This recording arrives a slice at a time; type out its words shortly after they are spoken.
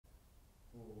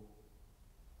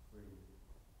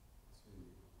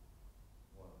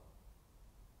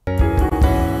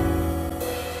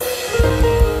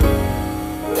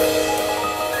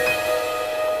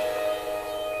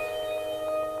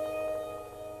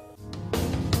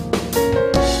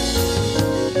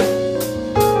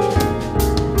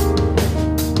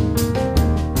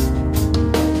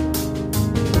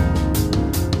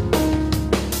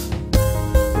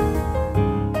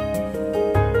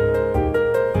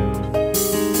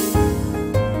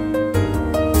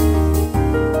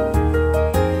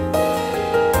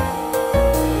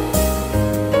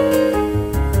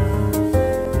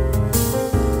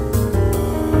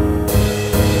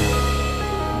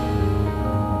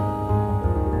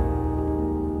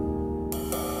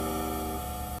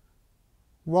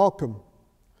Welcome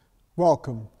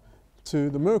to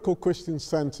the Miracle Christian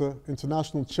Center,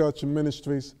 International Church and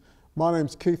Ministries. My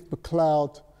name's Keith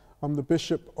McLeod. I'm the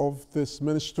bishop of this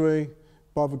ministry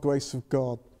by the grace of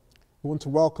God. We want to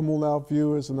welcome all our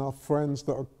viewers and our friends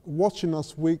that are watching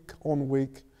us week on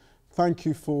week. Thank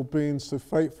you for being so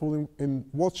faithful in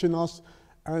watching us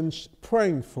and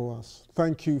praying for us.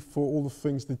 Thank you for all the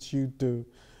things that you do.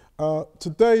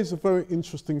 Today is a very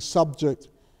interesting subject.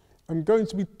 I'm going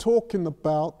to be talking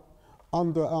about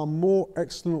under our More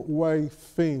Excellent Way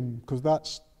theme, because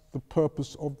that's the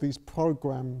purpose of these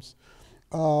programs.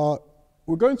 We're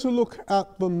going to look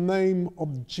at the name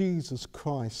of Jesus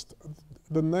Christ,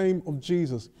 the name of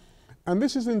Jesus. And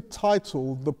this is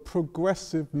entitled The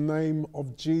Progressive Name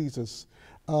of Jesus.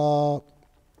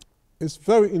 It's a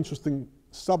very interesting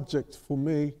subject for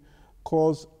me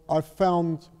because I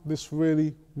found this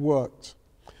really worked.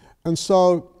 And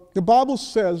so the Bible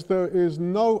says there is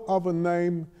no other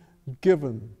name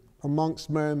given amongst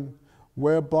men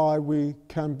whereby we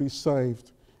can be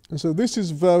saved. And so this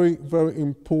is very, very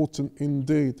important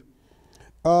indeed.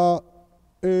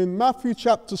 In Matthew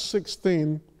chapter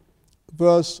 16,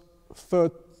 verse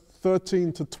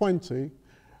 13 to 20,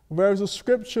 there is a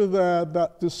scripture there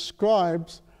that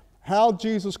describes how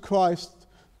Jesus Christ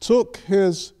took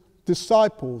his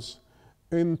disciples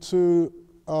into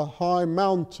a high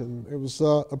mountain. It was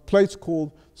a place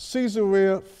called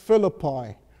Caesarea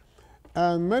Philippi.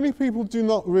 And many people do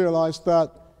not realize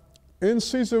that in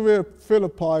Caesarea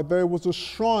Philippi there was a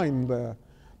shrine there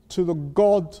to the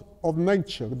god of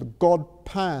nature, the god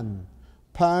Pan.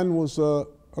 Pan was a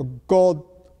god,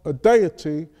 a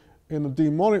deity in the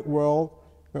demonic world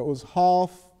that was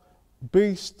half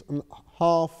beast and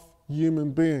half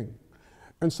human being.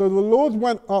 And so the Lord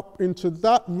went up into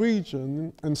that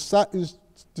region and sat his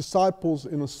disciples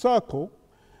in a circle,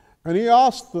 and he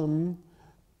asked them,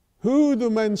 "Who do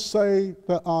men say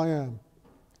that I am?"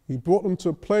 He brought them to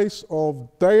a place of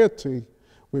deity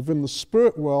within the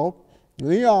spirit world,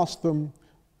 and he asked them,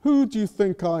 "Who do you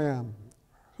think I am?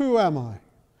 Who am I?"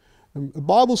 And the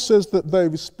Bible says that they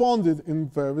responded in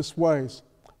various ways.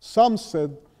 Some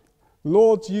said,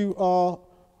 "Lord, you are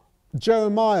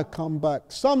Jeremiah come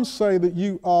back." Some say that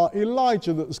you are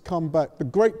Elijah that has come back, the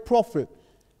great prophet.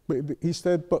 But he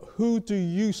said, "But who do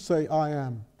you say I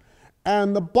am?"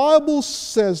 And the Bible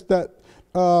says that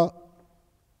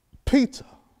Peter,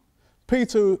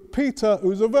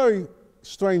 who's a very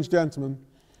strange gentleman,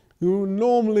 who would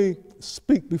normally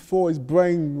speak before his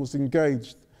brain was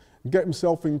engaged and get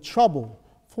himself in trouble,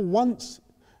 for once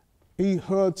he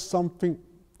heard something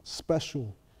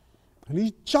special. And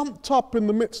he jumped up in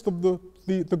the midst of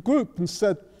the group and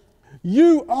said,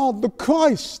 "You are the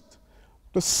Christ,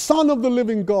 the Son of the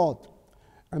living God."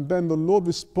 And then the Lord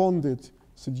responded,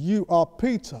 said, "You are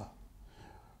Peter.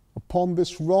 Upon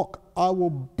this rock I will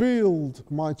build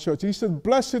my church." He said,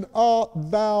 "Blessed art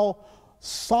thou,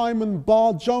 Simon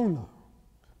Bar-Jonah."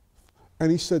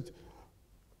 And he said,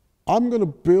 "I'm going to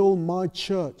build my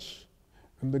church,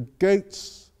 and the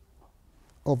gates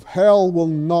of hell will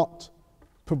not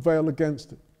prevail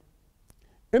against it."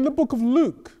 In the book of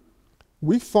Luke,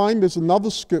 we find there's another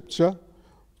scripture,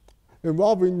 and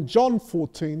rather in John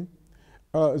 14,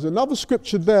 there's another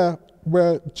scripture there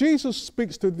where Jesus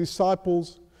speaks to the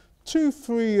disciples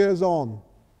 2-3 years on.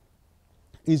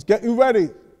 He's getting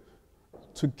ready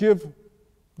to give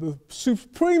the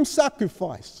supreme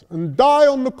sacrifice and die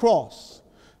on the cross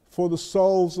for the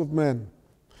souls of men.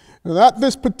 And at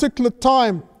this particular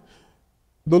time,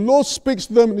 the Lord speaks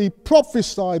to them and he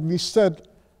prophesied and he said,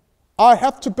 "I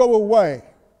have to go away.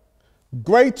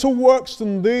 Greater works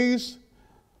than these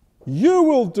you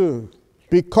will do,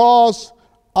 because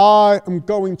I am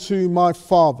going to my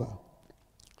Father."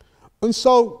 And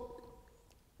so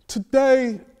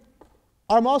today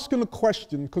I'm asking a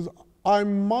question because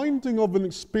I'm minding of an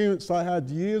experience I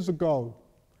had years ago.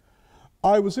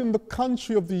 I was in the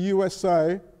country of the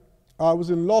USA. I was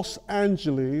in Los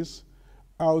Angeles.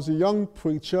 I was a young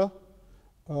preacher,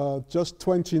 just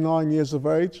 29 years of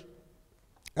age,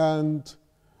 and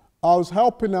I was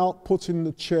helping out putting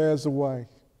the chairs away.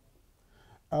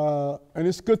 And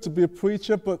it's good to be a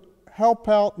preacher, but help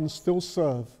out and still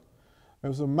serve. There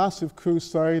was a massive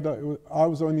crusade. I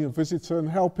was only a visitor and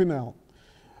helping out.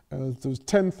 There was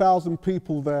 10,000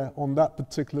 people there on that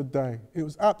particular day. It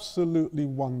was absolutely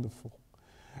wonderful.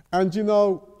 And you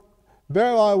know,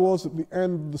 there I was at the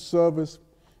end of the service,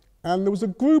 and there was a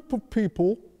group of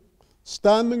people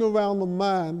standing around the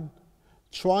man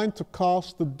trying to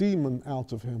cast the demon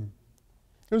out of him.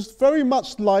 It was very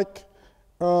much like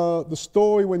the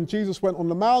story when Jesus went on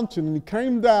the mountain and he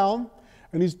came down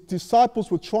and his disciples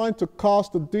were trying to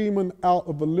cast a demon out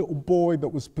of a little boy that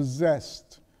was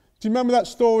possessed. Do you remember that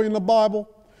story in the Bible?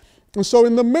 And so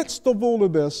in the midst of all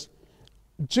of this,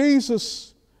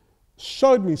 Jesus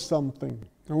showed me something.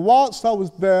 And whilst I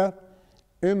was there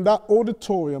in that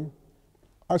auditorium,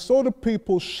 I saw the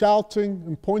people shouting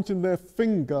and pointing their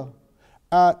finger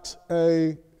at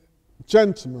a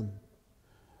gentleman.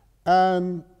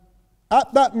 And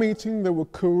at that meeting, there were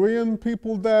Korean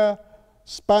people there,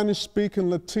 Spanish-speaking,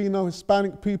 Latino,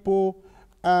 Hispanic people,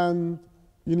 and,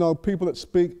 people that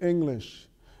speak English.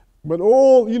 But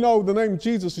all, the name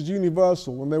Jesus is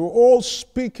universal, and they were all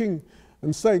speaking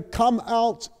and saying, "Come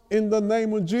out in the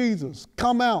name of Jesus.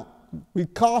 Come out. We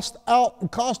cast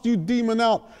you demon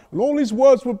out." And all these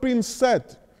words were being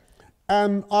said.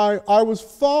 And I was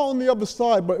far on the other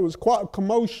side, but it was quite a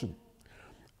commotion.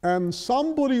 And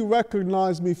somebody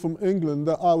recognized me from England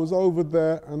that I was over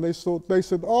there, and they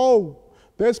said, "Oh,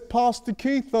 there's Pastor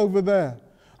Keith over there.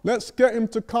 Let's get him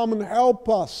to come and help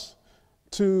us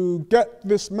to get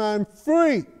this man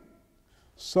free."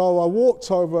 So I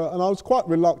walked over, and I was quite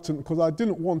reluctant because I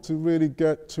didn't want to really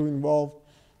get too involved.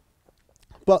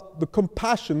 But the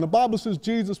compassion, the Bible says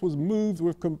Jesus was moved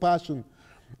with compassion.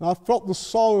 And I felt the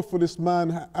sorrow for this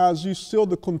man as you saw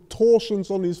the contortions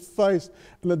on his face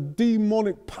and the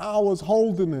demonic powers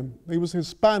holding him. He was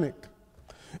Hispanic.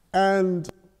 And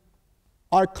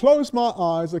I closed my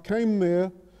eyes, I came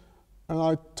near, and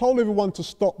I told everyone to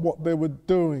stop what they were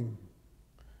doing.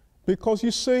 Because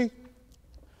you see,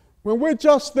 when we're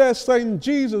just there saying,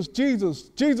 "Jesus, Jesus,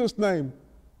 Jesus' name,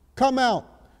 come out.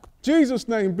 Jesus'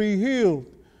 name, be healed,"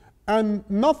 and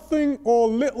nothing or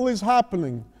little is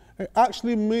happening, it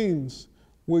actually means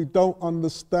we don't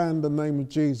understand the name of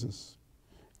Jesus.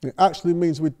 It actually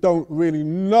means we don't really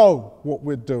know what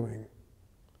we're doing.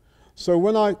 So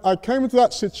when I came into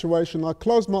that situation, I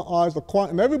closed my eyes, I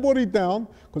quietened everybody down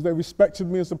because they respected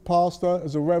me as a pastor,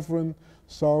 as a reverend.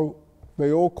 So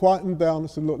they all quietened down. I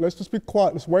said, "Look, let's just be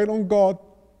quiet. Let's wait on God."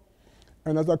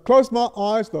 And as I closed my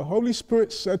eyes, the Holy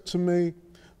Spirit said to me,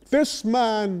 "This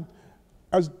man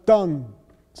has done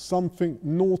something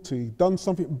naughty, done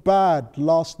something bad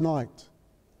last night."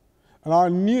 And I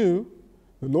knew,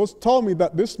 the Lord told me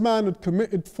that this man had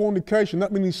committed fornication.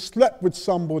 That means he slept with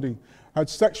somebody, had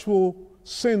sexual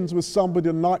sins with somebody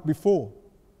the night before.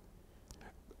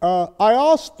 I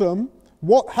asked them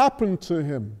what happened to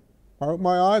him. I opened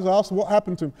my eyes, I asked them what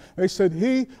happened to him. They said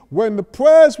when the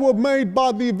prayers were made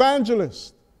by the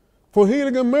evangelist for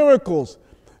healing and miracles,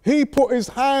 he put his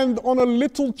hand on a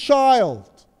little child.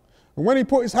 And when he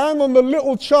put his hand on the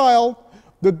little child,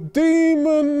 the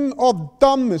demon of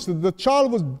dumbness, the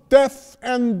child was deaf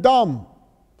and dumb.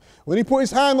 When he put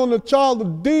his hand on the child, the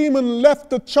demon left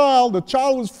the child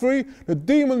was free, the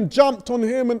demon jumped on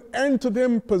him and entered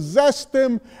him, possessed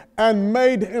him, and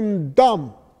made him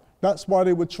dumb. That's why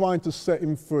they were trying to set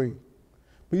him free.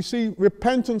 But you see,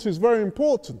 repentance is very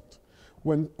important.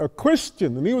 When a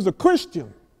Christian, and he was a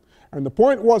Christian, and the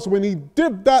point was when he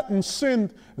did that and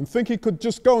sinned and think he could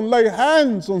just go and lay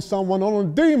hands on someone, on a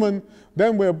demon,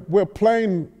 then we're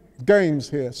playing games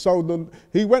here. So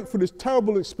he went through this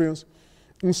terrible experience.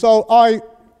 And so I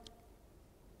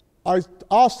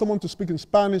asked someone to speak in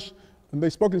Spanish, and they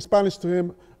spoke in Spanish to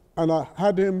him, and I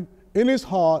had him in his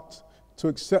heart to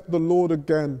accept the Lord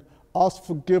again, ask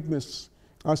forgiveness.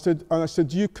 I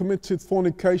said, "You committed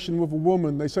fornication with a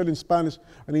woman." They said in Spanish,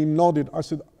 and he nodded. I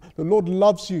said, "The Lord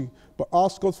loves you, but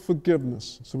ask God's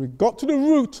forgiveness." So we got to the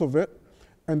root of it,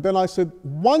 and then I said,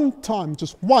 one time,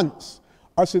 just once,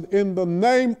 I said, "In the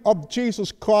name of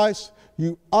Jesus Christ,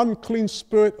 you unclean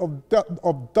spirit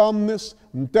of dumbness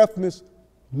and deafness,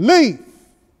 leave."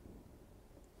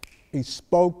 He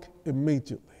spoke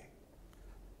immediately.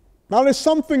 Now there's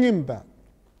something in that.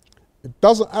 It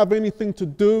doesn't have anything to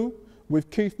do with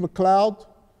Keith McLeod.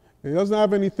 It doesn't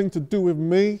have anything to do with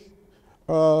me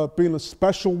being a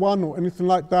special one or anything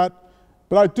like that.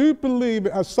 But I do believe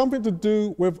it has something to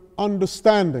do with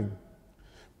understanding.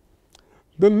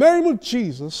 The name of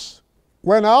Jesus,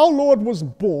 when our Lord was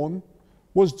born,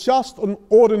 was just an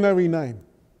ordinary name.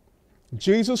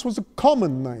 Jesus was a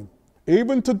common name.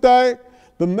 Even today,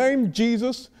 the name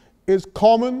Jesus is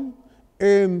common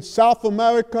in South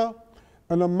America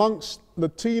and amongst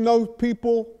Latino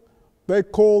people. They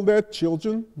call their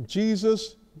children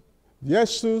Jesus,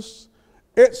 Jesus.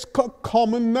 It's a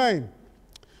common name.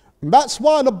 And that's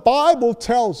why the Bible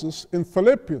tells us in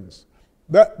Philippians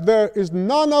that there is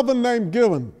none other name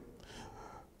given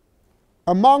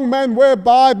among men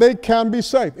whereby they can be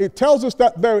saved. It tells us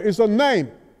that there is a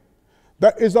name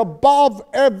that is above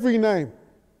every name,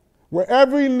 where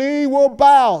every knee will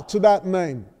bow to that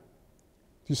name.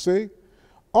 You see?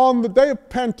 on the day of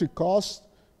Pentecost,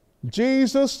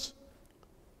 Jesus,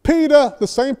 Peter, the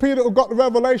same Peter who got the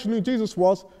revelation who Jesus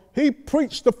was, he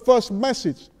preached the first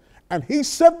message. And he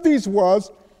said these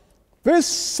words, this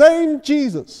same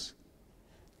Jesus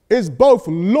is both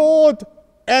Lord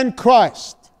and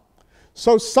Christ.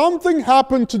 So something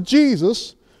happened to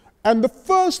Jesus, and the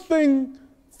first thing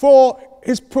for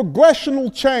his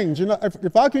progressional change, you know,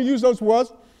 if I can use those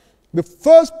words, the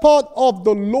first part of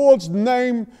the Lord's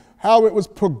name, how it was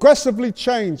progressively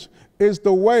changed, is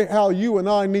the way how you and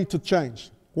I need to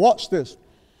change. Watch this.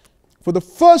 For the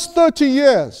first 30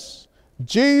 years,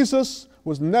 Jesus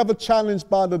was never challenged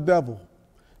by the devil.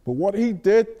 But what he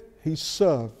did, he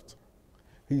served.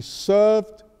 He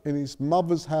served in his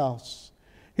mother's house.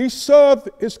 He served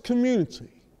his community.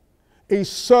 He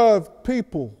served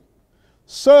people.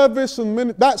 Service and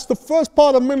ministry, that's the first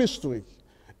part of ministry,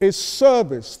 is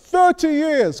service. 30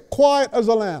 years, quiet as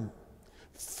a lamb.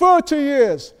 30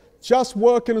 years, just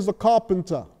working as a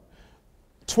carpenter.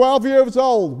 12 years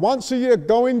old, once a year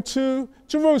going to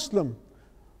Jerusalem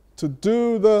to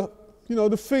do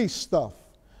the feast stuff.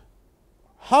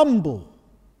 Humble.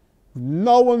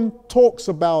 No one talks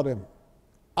about him.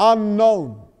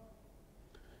 Unknown.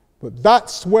 But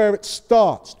that's where it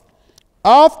starts.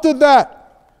 After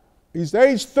that, he's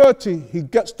age 30, he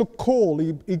gets the call.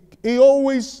 He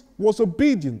always was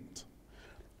obedient.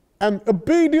 And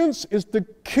obedience is the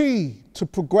key to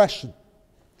progression.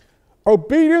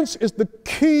 Obedience is the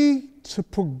key to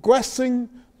progressing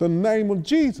the name of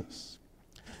Jesus.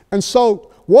 And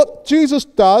so what Jesus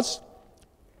does,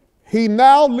 he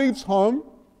now leaves home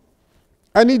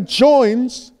and he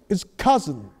joins his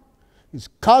cousin. His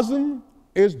cousin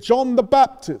is John the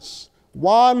Baptist,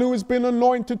 one who has been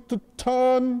anointed to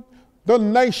turn the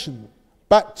nation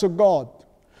back to God.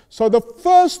 So the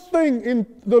first thing in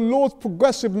the Lord's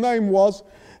progressive name was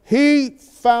he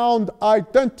found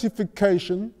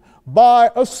identification by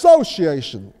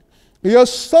association. He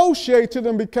associated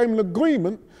and became in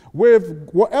agreement with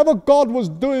whatever God was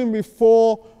doing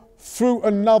before through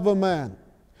another man.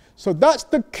 So that's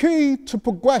the key to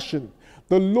progression.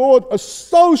 The Lord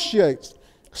associates.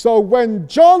 So when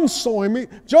John saw him,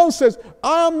 John says,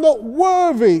 I am not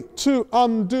worthy to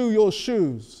undo your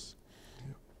shoes.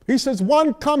 He says,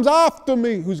 one comes after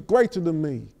me who's greater than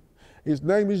me. His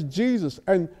name is Jesus.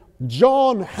 And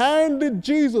John handed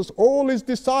Jesus, all his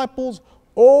disciples,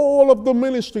 all of the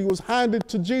ministry was handed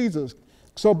to Jesus.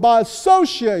 So by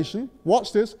association,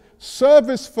 watch this,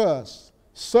 service first,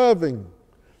 serving.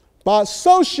 By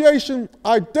association,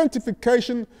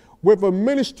 identification with a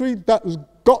ministry that has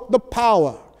got the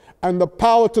power and the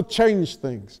power to change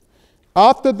things.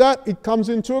 After that, he comes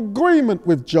into agreement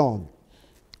with John.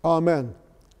 Amen.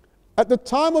 At the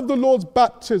time of the Lord's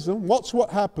baptism, watch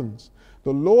what happens.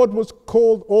 The Lord was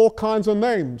called all kinds of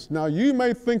names. Now, you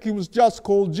may think he was just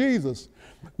called Jesus.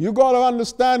 You got to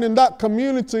understand in that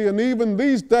community, and even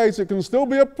these days, it can still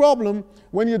be a problem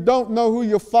when you don't know who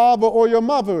your father or your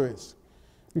mother is.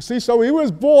 You see, so he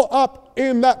was brought up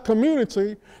in that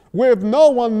community with no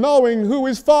one knowing who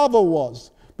his father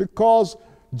was, because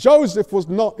Joseph was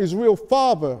not his real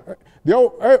father.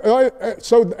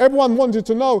 So everyone wanted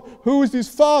to know who is his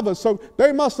father. So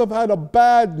they must have had a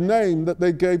bad name that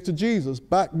they gave to Jesus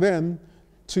back then,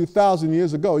 2,000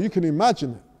 years ago. You can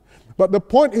imagine it. But the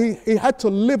point, he had to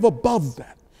live above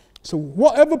that. So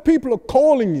whatever people are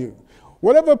calling you,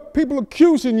 whatever people are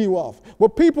accusing you of,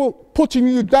 what people putting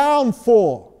you down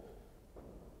for,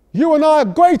 you and I are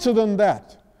greater than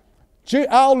that.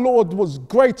 Our Lord was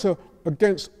greater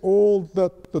against all the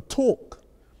talk.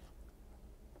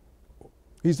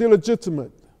 He's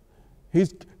illegitimate.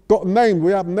 He's got names.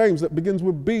 We have names that begins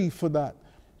with B for that.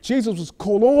 Jesus was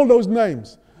called all those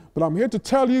names. But I'm here to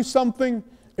tell you something.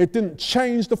 It didn't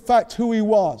change the fact who he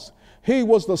was. He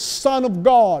was the Son of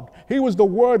God. He was the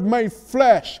Word made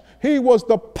flesh. He was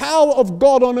the power of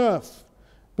God on earth.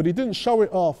 But he didn't show it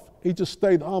off. He just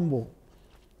stayed humble.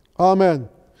 Amen.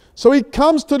 So he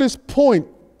comes to this point.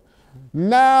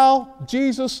 Now,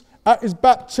 Jesus, at his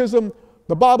baptism,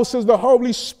 the Bible says the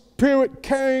Holy Spirit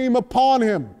came upon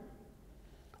him.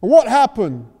 And what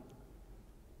happened?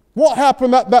 What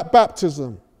happened at that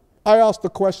baptism? I asked the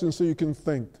question so you can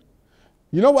think.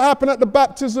 You know what happened at the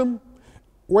baptism?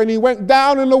 When he went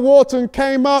down in the water and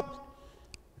came up,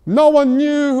 no one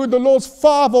knew who the Lord's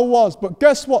Father was. But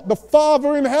guess what? The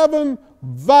Father in heaven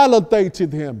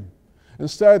validated him and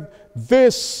said,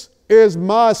 this is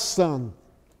my Son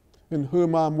in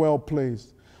whom I'm well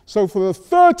pleased. So for the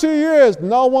 30 years,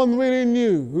 no one really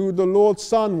knew who the Lord's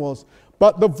Son was.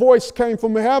 but the voice came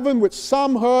from heaven, which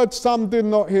some heard, some did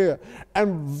not hear,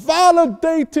 and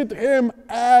validated him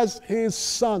as his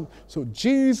son. So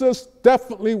Jesus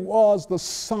definitely was the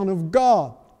Son of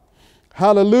God.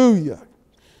 Hallelujah.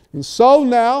 And so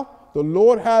now the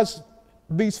Lord has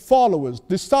these followers,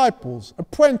 disciples,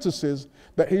 apprentices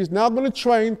that he's now going to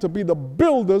train to be the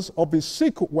builders of his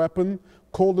secret weapon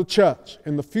called the church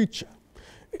in the future.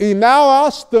 He now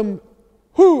asked them,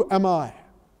 who am I?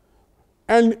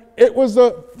 And they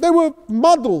were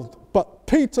muddled, but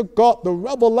Peter got the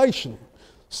revelation.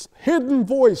 Hidden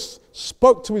voice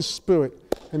spoke to his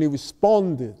spirit, and he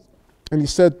responded. And he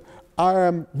said,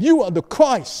 you are the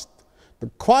Christ. The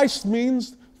Christ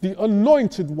means the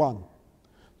anointed one.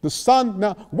 The Son.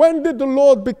 Now, when did the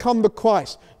Lord become the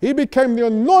Christ? He became the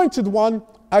anointed one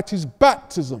at his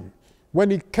baptism. When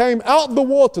he came out of the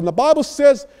water. And the Bible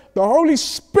says the Holy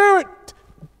Spirit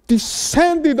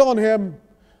descended on him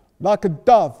like a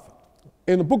dove.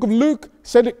 In the book of Luke, it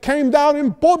said it came down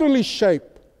in bodily shape,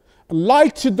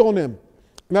 lighted on him.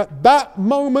 And at that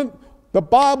moment, the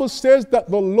Bible says that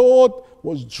the Lord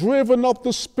was driven of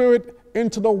the Spirit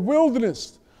into the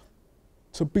wilderness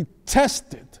to be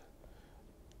tested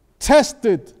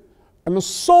and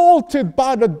assaulted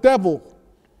by the devil.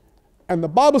 And the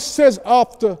Bible says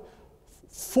after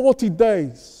 40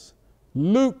 days,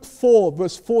 Luke 4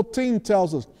 verse 14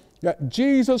 tells us that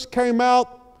Jesus came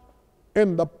out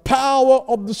in the power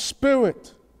of the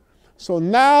Spirit. So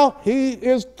now he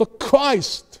is the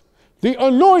Christ, the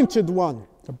anointed one.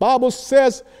 The Bible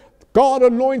says God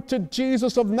anointed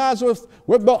Jesus of Nazareth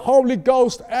with the Holy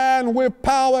Ghost and with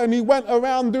power, and he went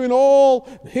around healing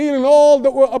all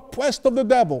that were oppressed of the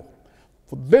devil.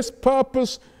 For this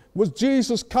purpose was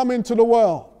Jesus come into the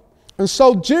world. And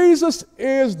so Jesus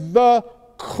is the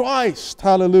Christ.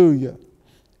 Hallelujah.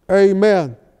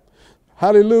 Amen.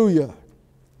 Hallelujah.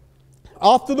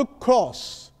 After the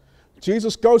cross,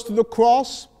 Jesus goes to the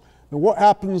cross, and what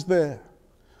happens there?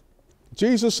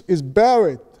 Jesus is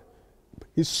buried.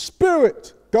 His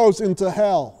spirit goes into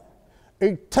hell.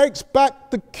 He takes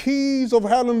back the keys of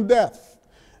hell and death.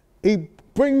 He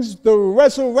brings the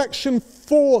resurrection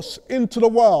force into the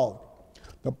world.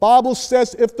 The Bible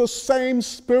says if the same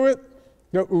Spirit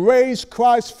that raised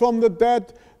Christ from the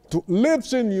dead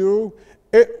lives in you,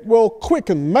 it will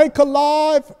quicken, make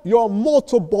alive your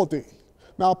mortal body.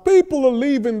 Now, people are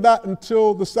leaving that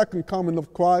until the second coming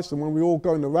of Christ and when we all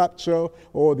go in the rapture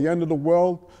or the end of the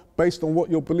world, based on what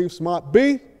your beliefs might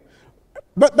be.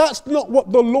 But that's not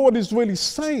what the Lord is really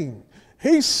saying.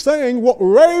 He's saying what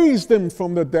raised him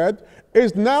from the dead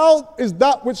is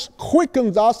that which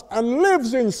quickens us and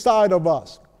lives inside of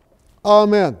us.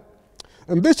 Amen.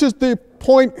 And this is the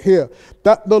point here,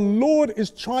 that the Lord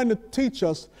is trying to teach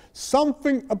us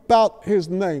something about his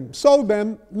name. So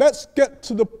then, let's get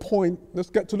to the point, let's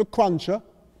get to the cruncher.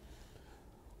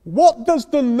 What does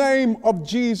the name of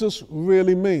Jesus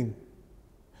really mean?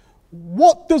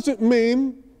 What does it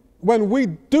mean when we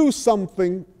do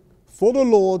something for the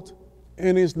Lord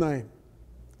in his name?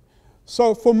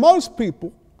 So for most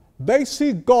people, they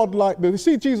see they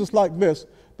see Jesus like this,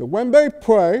 that when they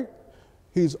pray,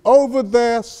 he's over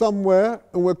there somewhere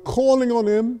and we're calling on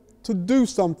him to do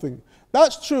something.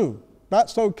 That's true.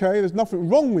 That's okay. There's nothing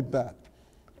wrong with that.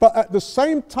 But at the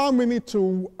same time, we need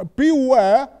to be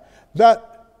aware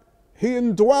that he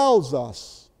indwells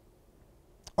us.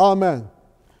 Amen.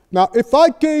 Now, if I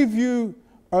gave you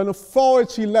an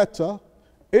authority letter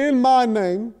in my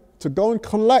name to go and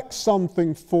collect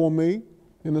something for me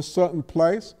in a certain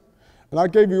place, and I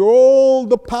gave you all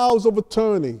the powers of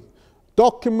attorney,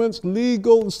 documents,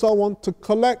 legal, and so on, to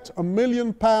collect £1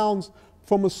 million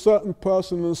from a certain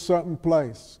person in a certain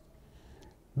place.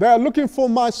 They're looking for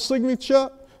my signature.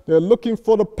 They're looking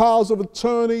for the powers of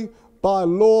attorney by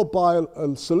law, by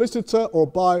a solicitor, or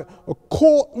by a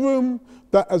courtroom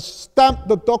that has stamped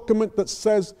the document that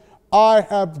says, I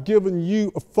have given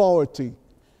you authority.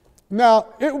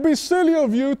 Now, it would be silly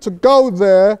of you to go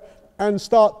there and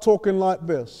start talking like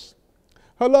this.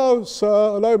 Hello, sir.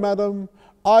 Hello, madam.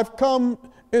 I've come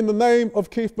in the name of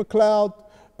Keith McLeod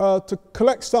to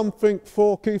collect something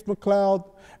for Keith McLeod.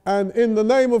 And in the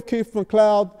name of Keith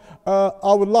McLeod,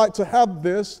 I would like to have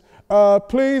this.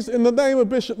 Please, in the name of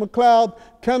Bishop McLeod,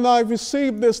 can I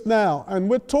receive this now? And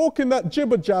we're talking that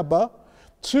jibber jabber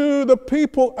to the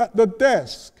people at the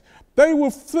desk. They will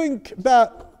think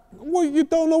that, well, you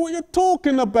don't know what you're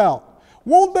talking about.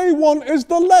 All they want is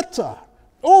the letter.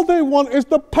 All they want is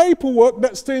the paperwork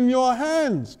that's in your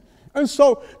hands. And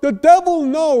so the devil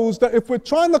knows that if we're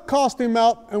trying to cast him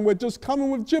out and we're just coming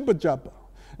with jibber jabber,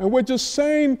 and we're just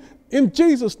saying In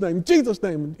Jesus' name, Jesus'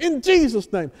 name, in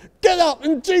Jesus' name. Get out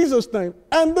in Jesus' name.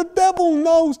 And the devil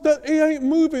knows that he ain't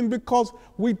moving because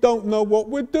we don't know what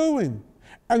we're doing.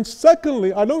 And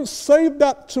secondly, I don't say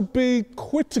that to be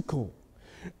critical.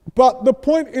 But the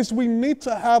point is we need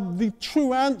to have the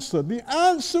true answer. The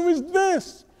answer is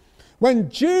this. When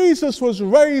Jesus was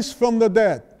raised from the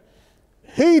dead,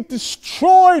 he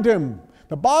destroyed him.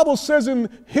 The Bible says in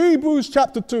Hebrews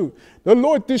chapter 2, the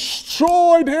Lord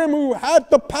destroyed him who had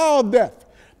the power of death.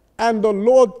 And the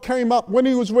Lord came up when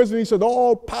he was risen. He said,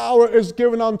 all power is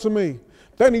given unto me.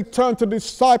 Then he turned to the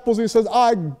disciples. He says,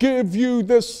 I give you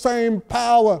this same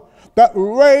power that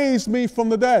raised me from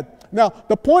the dead. Now,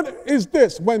 the point is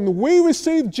this. When we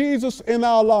receive Jesus in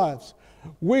our lives,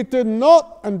 we did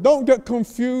not, and don't get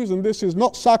confused, and this is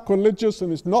not sacrilegious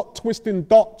and it's not twisting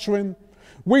doctrine.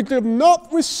 We did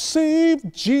not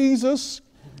receive Jesus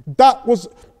that was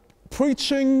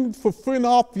preaching for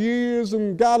 3.5 years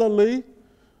in Galilee.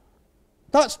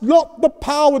 That's not the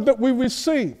power that we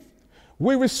received.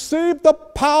 We received the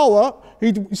power.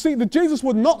 You see, Jesus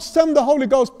would not send the Holy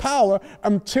Ghost power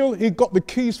until he got the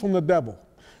keys from the devil,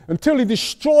 until he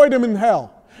destroyed him in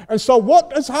hell. And so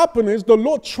what has happened is the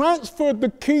Lord transferred the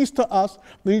keys to us.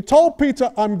 And he told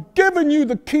Peter, I'm giving you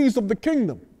the keys of the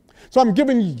kingdom. So I'm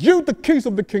giving you the keys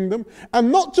of the kingdom.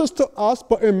 And not just to us,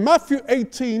 but in Matthew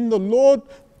 18, the Lord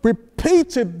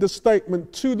repeated the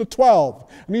statement to the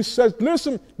 12. And he says,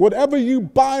 listen, whatever you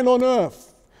bind on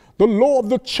earth, the law of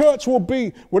the church will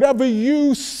be, whatever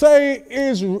you say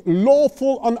is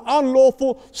lawful and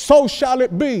unlawful, so shall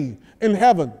it be in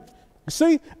heaven.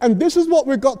 See, and this is what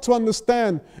we've got to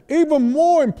understand. Even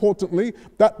more importantly,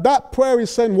 that prayer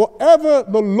is saying whatever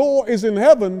the law is in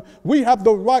heaven, we have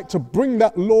the right to bring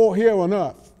that law here on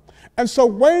earth. And so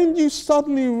when you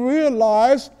suddenly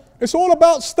realize it's all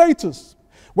about status,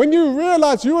 when you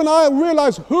realize, you and I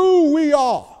realize who we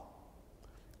are,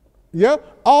 yeah,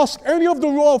 ask any of the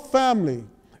royal family.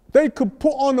 They could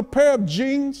put on a pair of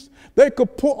jeans, they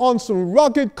could put on some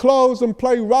rugged clothes and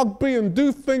play rugby and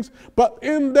do things, but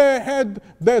in their head,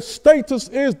 their status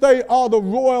is they are the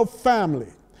royal family.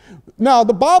 Now,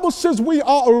 the Bible says we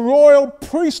are a royal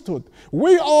priesthood.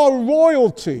 We are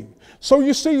royalty. So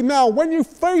you see now, when you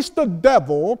face the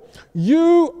devil,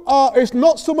 it's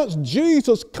not so much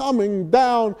Jesus coming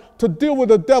down to deal with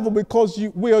the devil because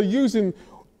we are using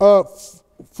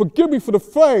forgive me for the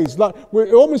phrase, like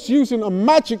we're almost using a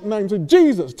magic name to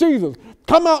Jesus, Jesus,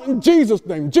 come out in Jesus'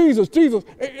 name, Jesus, Jesus.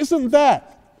 It isn't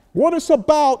that. What it's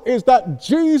about is that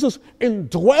Jesus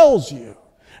indwells you.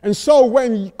 And so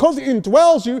because he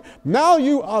indwells you, now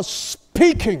you are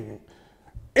speaking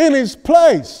in his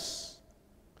place.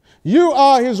 You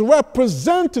are his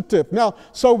representative. Now,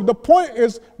 so the point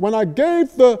is, when I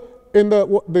gave the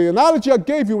analogy I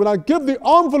gave you, when I give the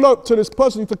envelope to this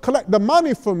person to collect the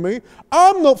money from me,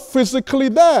 I'm not physically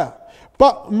there.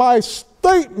 But my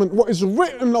statement, what is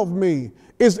written of me,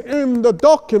 is in the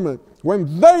document.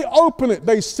 When they open it,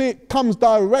 they see it comes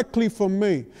directly from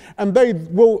me. And they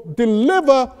will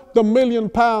deliver the £1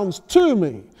 million to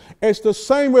me. It's the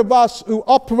same with us who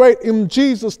operate in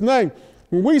Jesus' name.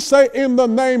 When we say in the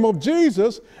name of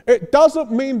Jesus, it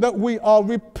doesn't mean that we are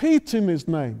repeating his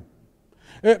name.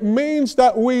 It means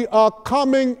that we are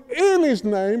coming in his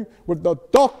name with the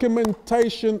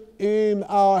documentation in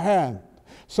our hand.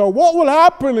 So what will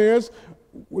happen is,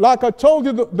 like I told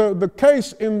you, the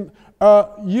case in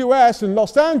US, in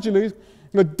Los Angeles,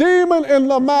 the demon in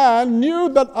the man knew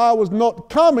that I was not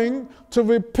coming to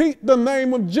repeat the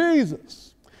name of Jesus.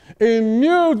 He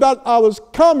knew that I was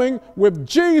coming with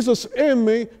Jesus in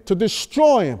me to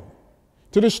destroy him,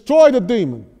 to destroy the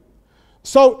demon.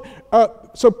 So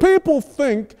people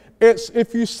think it's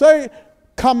if you say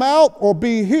come out or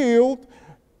be healed,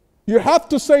 you have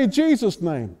to say Jesus'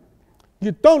 name.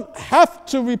 You don't have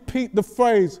to repeat the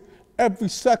phrase every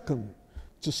second.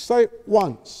 Just say it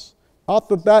once.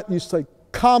 After that, you say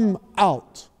come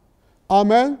out.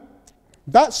 Amen?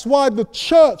 That's why the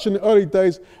church in the early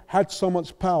days had so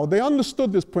much power. They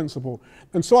understood this principle.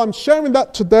 And so I'm sharing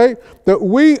that today, that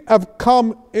we have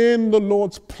come in the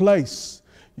Lord's place.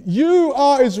 You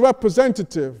are his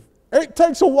representative. It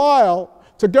takes a while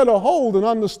to get a hold and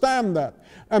understand that.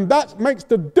 And that makes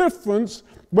the difference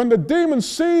when the demon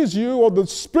sees you, or the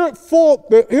spirit for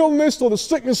the illness or the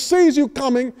sickness sees you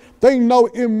coming. They know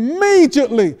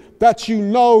immediately that you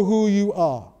know who you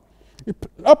are.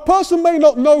 A person may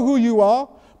not know who you are,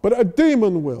 but a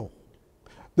demon will.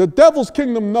 The devil's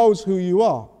kingdom knows who you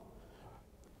are.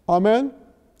 Amen?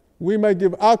 We may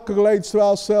give accolades to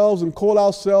ourselves and call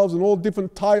ourselves in all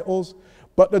different titles,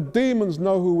 but the demons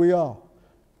know who we are.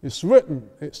 It's written.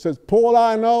 It says, Paul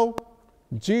I know.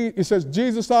 It says,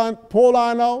 Jesus, Paul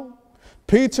I know.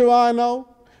 Peter I know,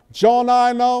 John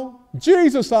I know,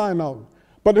 Jesus I know.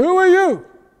 But who are you?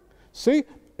 See,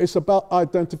 it's about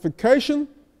identification.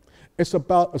 It's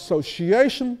about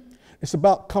association. It's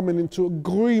about coming into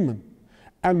agreement.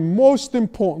 And most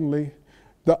importantly,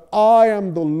 that I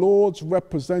am the Lord's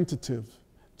representative.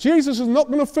 Jesus is not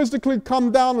going to physically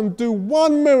come down and do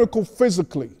one miracle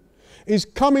physically. He's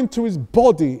coming to his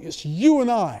body. It's you and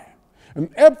I. And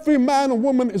every man and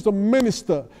woman is a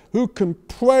minister who can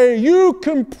pray. You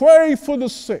can pray for the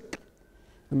sick,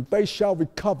 and they shall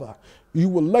recover. You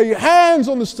will lay hands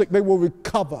on the sick, they will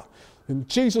recover. In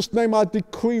Jesus' name, I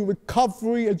decree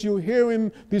recovery as you're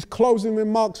hearing these closing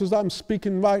remarks as I'm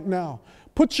speaking right now.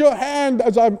 Put your hand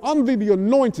as I'm under the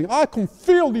anointing. I can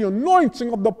feel the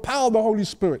anointing of the power of the Holy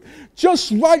Spirit.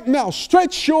 Just right now,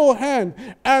 stretch your hand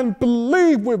and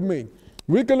believe with me.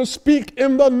 We're going to speak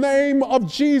in the name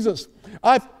of Jesus.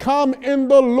 I've come in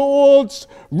the Lord's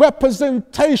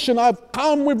representation. I've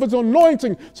come with his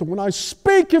anointing. So when I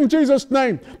speak in Jesus'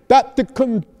 name, that the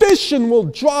condition will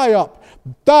dry up.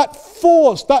 That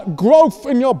force, that growth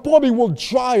in your body will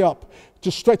dry up.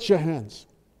 Just stretch your hands.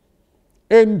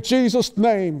 In Jesus'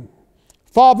 name,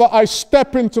 Father, I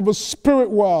step into the spirit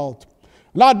world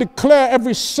and I declare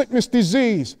every sickness,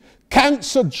 disease,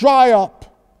 cancer, dry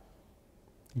up,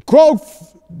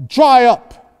 growth, dry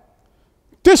up,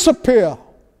 disappear,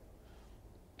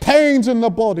 pains in the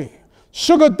body,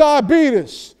 sugar,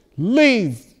 diabetes,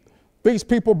 leave these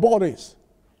people's bodies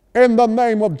in the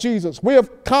name of Jesus. We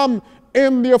have come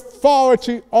in the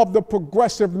authority of the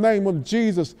progressive name of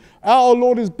Jesus. Our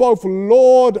Lord is both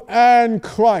Lord and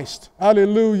Christ.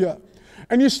 Hallelujah.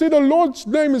 And you see, the Lord's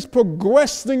name is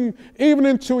progressing even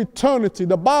into eternity.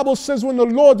 The Bible says when the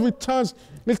Lord returns,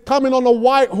 he's coming on a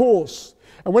white horse.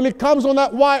 And when he comes on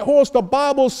that white horse, the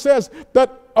Bible says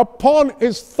that upon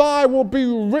his thigh will be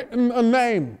written a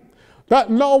name that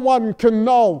no one can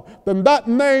know. Then that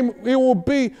name, it will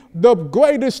be the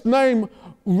greatest name,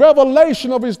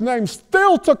 revelation of his name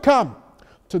still to come.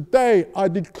 Today, I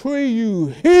decree you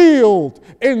healed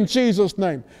in Jesus'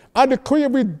 name. I decree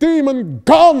every demon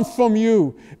gone from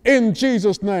you in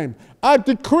Jesus' name. I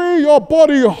decree your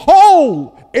body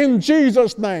whole in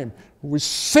Jesus' name.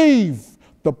 Receive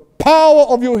the power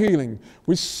of your healing.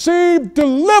 Receive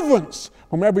deliverance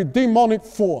from every demonic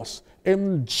force.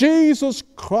 In Jesus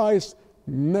Christ's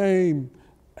name,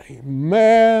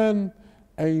 amen,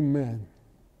 amen.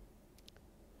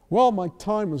 Well, my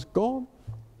time is gone.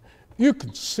 You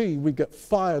can see we get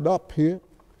fired up here.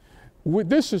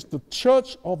 This is the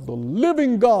church of the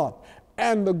living God,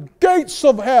 and the gates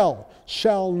of hell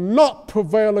shall not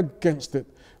prevail against it.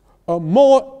 A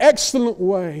more excellent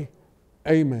way,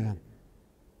 amen.